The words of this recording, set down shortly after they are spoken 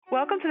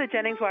Welcome to the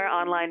Jennings Wire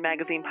Online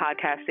Magazine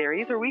podcast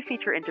series, where we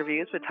feature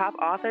interviews with top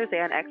authors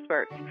and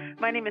experts.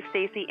 My name is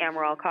Stacey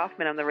Amaral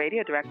Kaufman. I'm the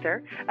radio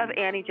director of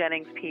Annie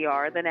Jennings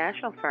PR, the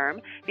national firm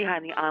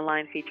behind the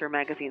online feature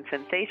magazine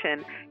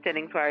sensation,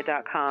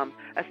 JenningsWire.com,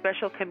 a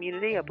special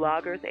community of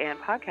bloggers and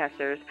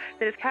podcasters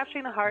that is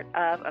capturing the heart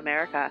of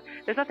America.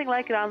 There's nothing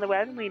like it on the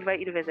web, and we invite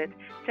you to visit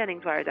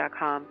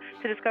JenningsWire.com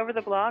to discover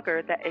the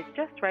blogger that is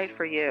just right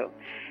for you.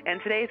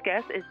 And today's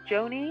guest is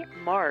Joni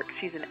Mark.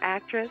 She's an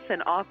actress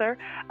and author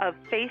of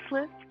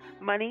Faceless,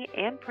 Money,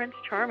 and Prince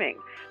Charming.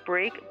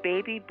 Break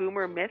baby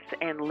boomer myths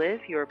and live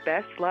your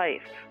best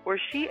life, where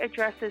she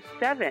addresses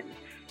 7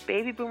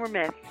 baby boomer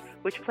myths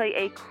which play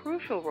a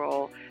crucial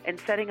role in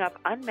setting up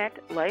unmet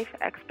life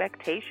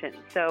expectations.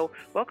 So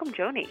welcome,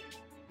 Joni.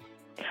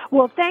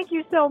 Well, thank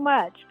you so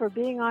much for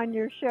being on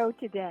your show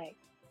today.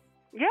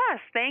 Yes,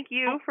 thank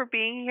you for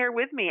being here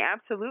with me.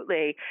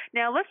 Absolutely.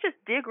 Now, let's just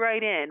dig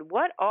right in.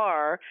 What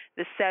are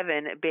the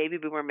 7 baby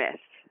boomer myths?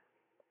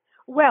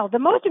 Well, the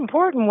most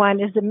important one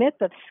is the myth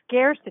of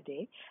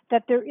scarcity,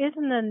 that there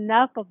isn't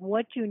enough of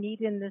what you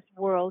need in this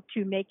world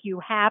to make you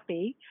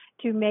happy,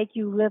 to make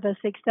you live a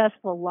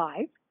successful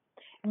life.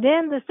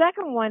 Then the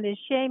second one is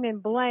shame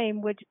and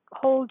blame, which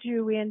holds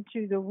you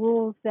into the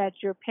rules that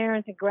your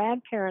parents and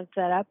grandparents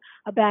set up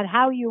about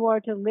how you are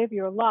to live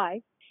your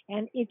life.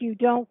 And if you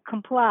don't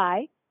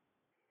comply,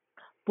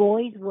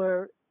 boys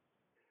were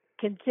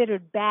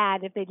considered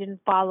bad if they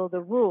didn't follow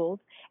the rules,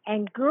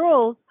 and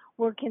girls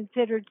were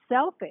considered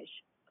selfish.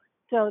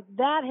 So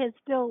that has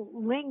still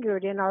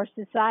lingered in our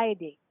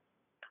society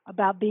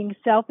about being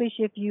selfish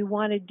if you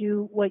want to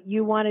do what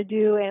you want to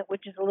do, and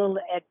which is a little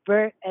at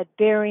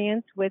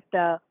variance with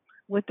the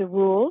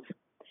rules.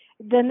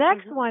 The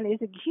next one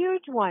is a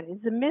huge one,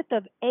 is the myth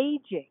of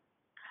aging,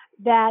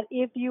 that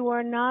if you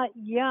are not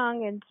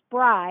young and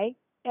spry,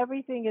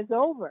 everything is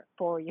over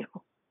for you.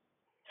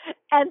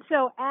 And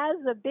so as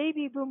a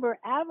baby boomer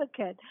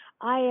advocate,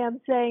 I am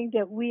saying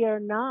that we are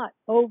not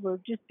over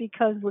just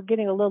because we're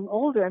getting a little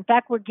older. In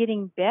fact, we're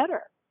getting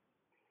better.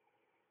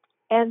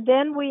 And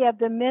then we have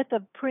the myth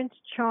of Prince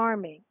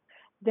Charming,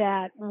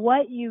 that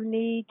what you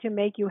need to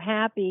make you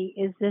happy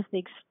is this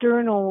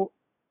external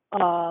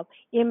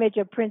image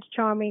of Prince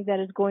Charming that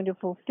is going to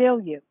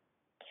fulfill you.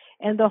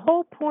 And the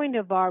whole point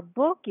of my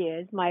book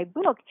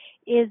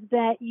is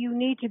that you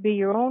need to be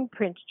your own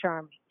Prince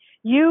Charming.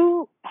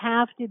 You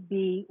have to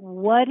be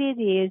what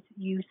it is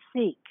you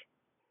seek.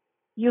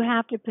 You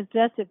have to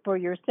possess it for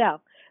yourself.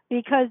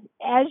 Because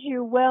as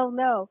you well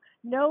know,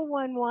 no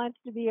one wants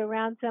to be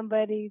around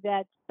somebody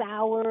that's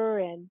sour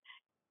and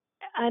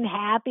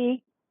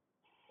unhappy.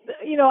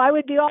 You know, I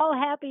would be all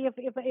happy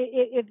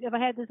if I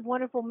had this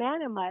wonderful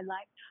man in my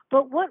life.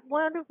 But what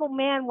wonderful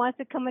man wants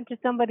to come into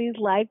somebody's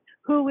life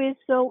who is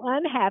so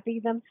unhappy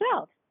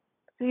themselves?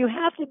 So you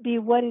have to be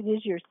what it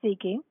is you're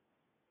seeking.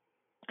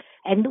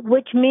 And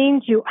which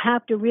means you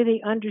have to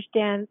really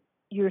understand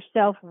your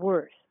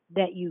self-worth,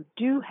 that you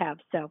do have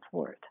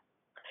self-worth.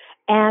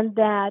 And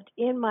that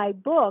in my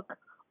book,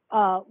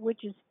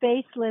 which is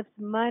Faceless,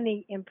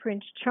 Money, and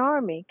Prince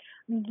Charming,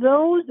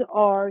 those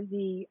are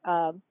the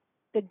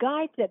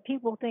guides that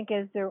people think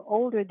as they're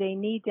older they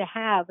need to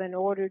have in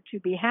order to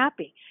be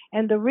happy.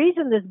 And the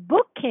reason this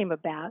book came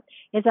about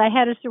is I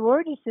had a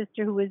sorority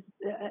sister who was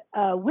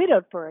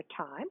widowed for a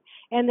time,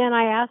 and then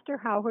I asked her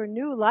how her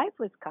new life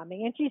was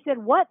coming, and she said,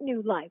 "What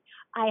new life?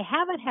 I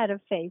haven't had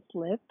a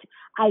facelift.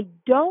 I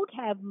don't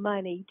have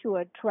money to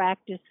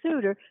attract a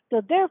suitor,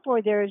 so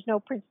therefore there is no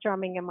Prince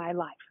Charming in my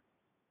life."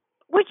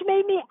 Which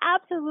made me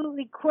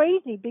absolutely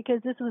crazy,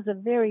 because this was a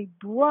very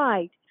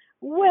bright,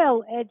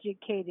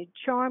 well-educated,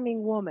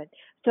 charming woman.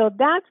 So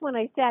that's when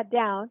I sat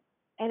down,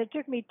 and it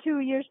took me 2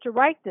 years to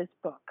write this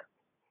book.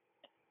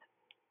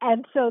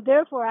 And so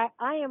therefore,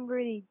 I am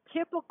really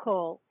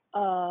typical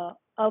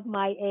of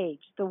my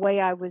age, the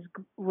way I was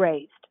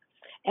raised.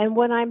 And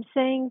what I'm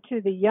saying to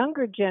the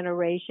younger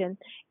generation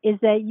is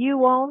that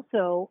you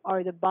also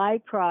are the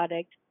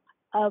byproduct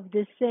of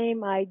the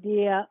same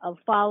idea of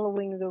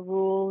following the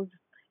rules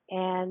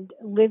and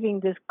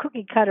living this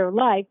cookie-cutter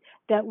life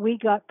that we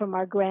got from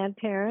our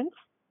grandparents,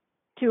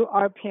 to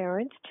our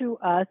parents, to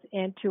us,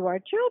 and to our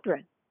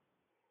children.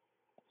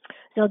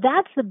 So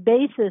that's the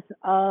basis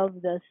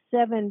of the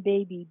 7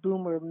 baby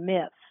boomer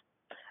myths.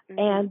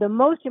 And the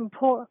most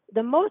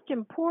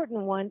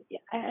important one,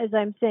 as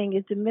I'm saying,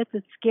 is the myth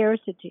of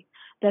scarcity,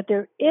 that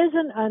there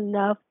isn't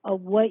enough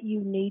of what you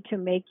need to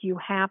make you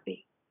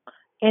happy.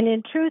 And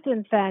in truth,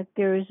 in fact,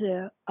 there is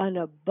an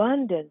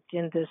abundance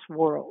in this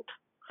world.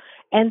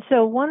 And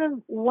so one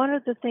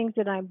of the things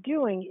that I'm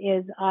doing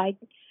is I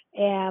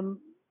am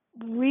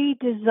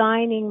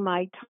redesigning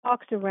my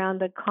talks around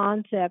the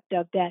concept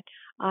of that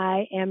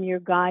I am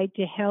your guide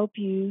to help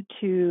you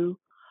to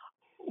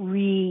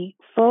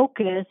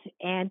refocus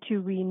and to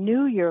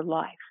renew your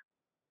life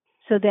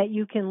so that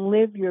you can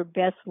live your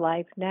best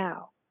life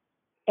now.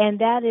 And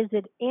that is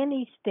at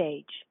any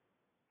stage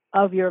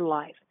of your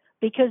life,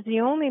 because the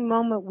only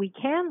moment we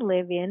can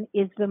live in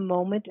is the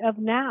moment of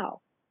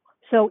now.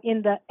 So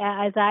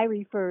as I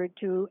refer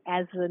to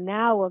as the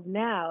now of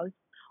nows,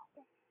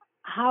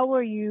 how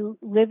are you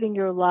living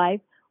your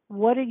life?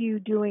 What are you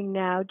doing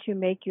now to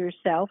make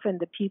yourself and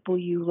the people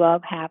you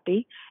love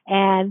happy,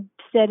 and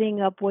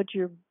setting up what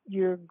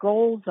your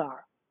goals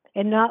are,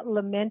 and not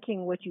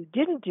lamenting what you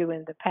didn't do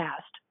in the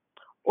past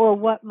or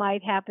what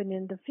might happen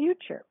in the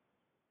future.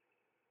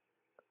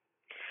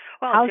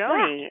 Well, How's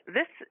Joni, that?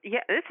 this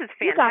is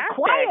You got fantastic.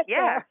 quiet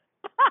Yeah. there.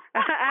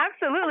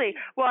 Absolutely.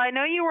 Well, I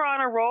know you were on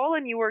a roll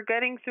and you were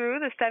getting through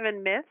the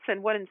 7 myths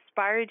and what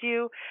inspired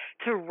you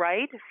to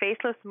write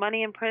Faceless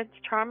Money and Prince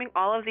Charming,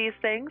 all of these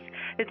things.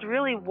 It's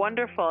really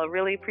wonderful. I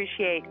really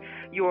appreciate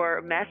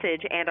your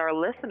message, and our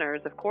listeners,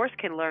 of course,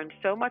 can learn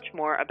so much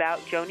more about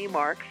Joni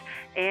Marks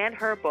and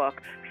her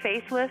book,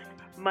 Faceless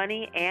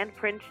Money and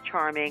Prince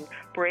Charming,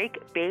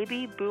 Break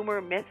Baby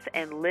Boomer Myths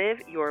and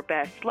Live Your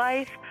Best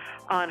Life,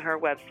 on her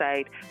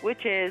website,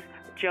 which is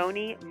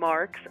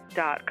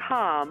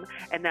JoniMarks.com,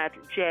 and that's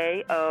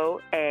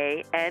JOANIE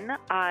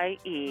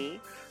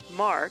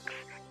Marks,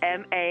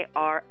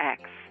 MARX,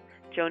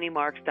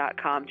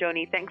 JoniMarks.com.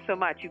 Joni, thanks so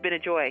much. You've been a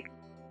joy.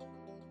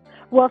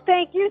 Well,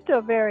 thank you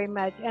so very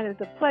much, and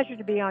it's a pleasure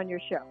to be on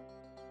your show.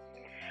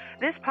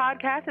 This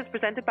podcast is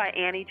presented by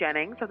Annie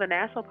Jennings of the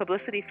national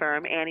publicity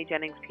firm Annie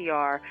Jennings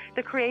PR,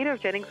 the creator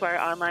of Jennings Wire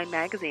Online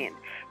Magazine.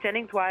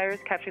 Jennings Wire is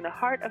capturing the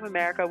heart of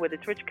America with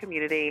its rich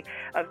community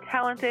of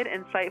talented,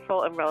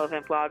 insightful, and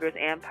relevant bloggers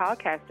and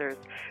podcasters.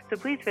 So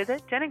please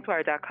visit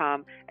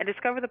JenningsWire.com and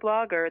discover the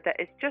blogger that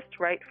is just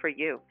right for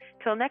you.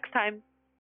 Till next time.